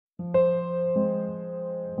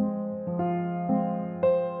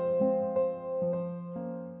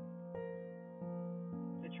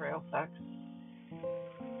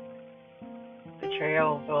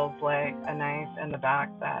betrayal feels like a knife in the back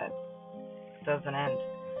that doesn't end.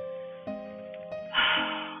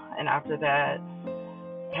 And after that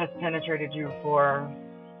has penetrated you for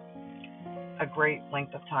a great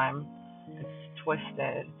length of time, it's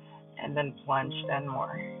twisted and then plunged and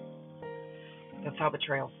more. That's how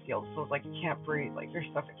betrayal feels. Feels like you can't breathe, like you're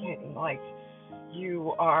suffocating, like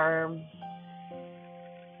you are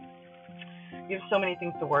you have so many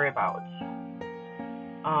things to worry about.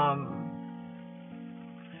 Um,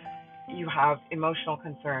 you have emotional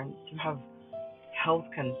concerns, you have health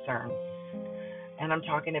concerns, and I'm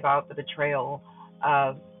talking about the betrayal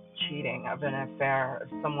of cheating, of an affair, of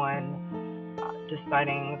someone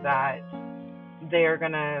deciding that they're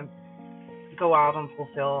gonna go out and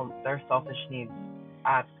fulfill their selfish needs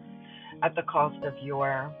at at the cost of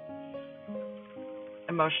your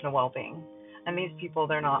emotional well-being. And these people,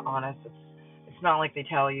 they're not honest. It's not like they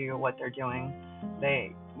tell you what they're doing.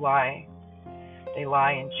 They lie. They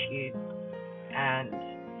lie and cheat and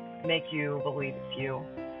make you believe it's you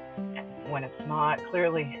when it's not,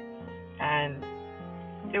 clearly, and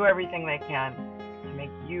do everything they can to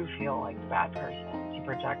make you feel like the bad person, to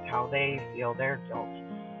project how they feel their guilt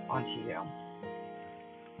onto you.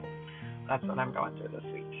 That's what I'm going through this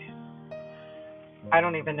week. I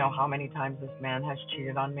don't even know how many times this man has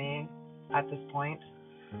cheated on me at this point.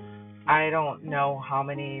 I don't know how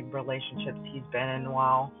many relationships he's been in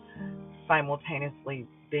while simultaneously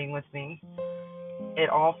being with me. It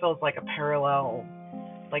all feels like a parallel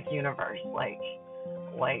universe, like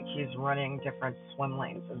he's running different swim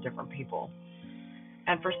lanes of different people.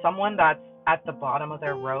 And for someone that's at the bottom of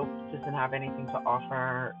their rope, doesn't have anything to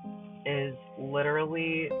offer, is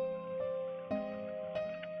literally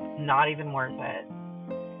not even worth it.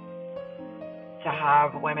 To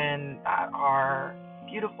have women that are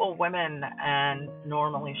beautiful women and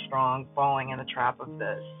normally strong falling in the trap of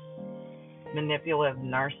this manipulative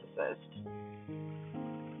narcissist,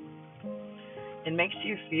 it makes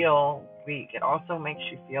you feel weak. It also makes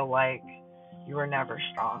you feel like you were never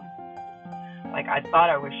strong. Like, I thought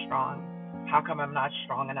I was strong. How come I'm not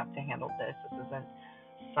strong enough to handle this? This isn't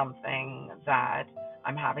something that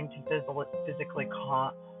I'm having to physically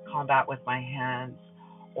combat with my hands,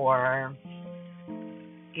 or,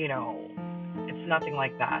 it's nothing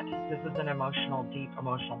like that. This is an deep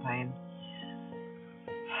emotional pain.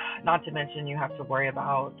 Not to mention, you have to worry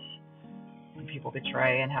about when people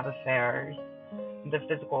betray and have affairs, the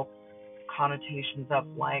physical connotations of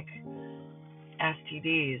like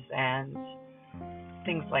STDs and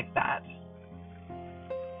things like that.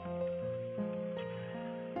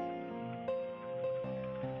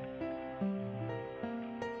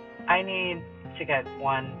 I need to get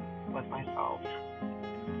one with myself.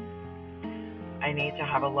 I need to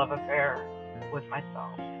have a love affair with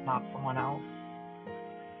myself, not someone else.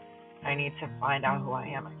 I need to find out who I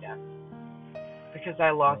am again, because I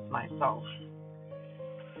lost myself.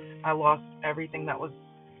 I lost everything that was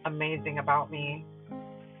amazing about me.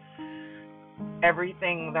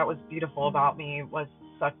 Everything that was beautiful about me was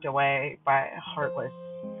sucked away by a heartless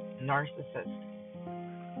narcissist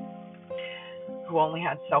who only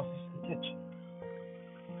had selfish intentions.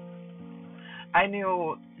 I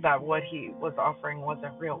knew that what he was offering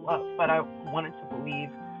wasn't real love, but I wanted to believe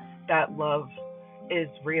that love is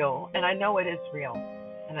real. And I know it is real.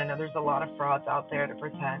 And I know there's a lot of frauds out there to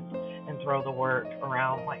pretend and throw the word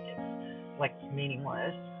around like it's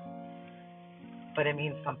meaningless. But it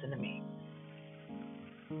means something to me.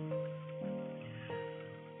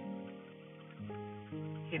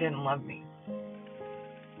 He didn't love me.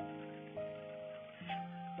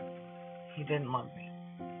 He didn't love me.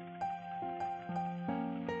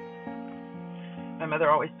 My mother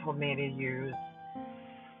always told me to use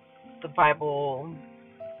the Bible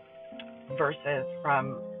verses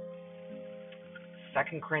from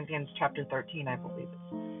 2 Corinthians chapter 13, I believe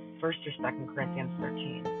it's 1st or 2nd Corinthians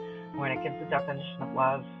 13, when it gives the definition of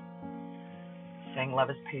love, saying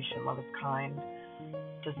love is patient, love is kind,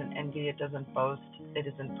 doesn't envy, it doesn't boast, it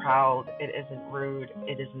isn't proud, it isn't rude,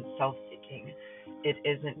 it isn't self-seeking, it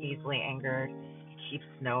isn't easily angered, it keeps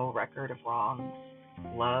no record of wrongs.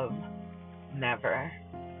 Love never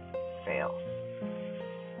fails.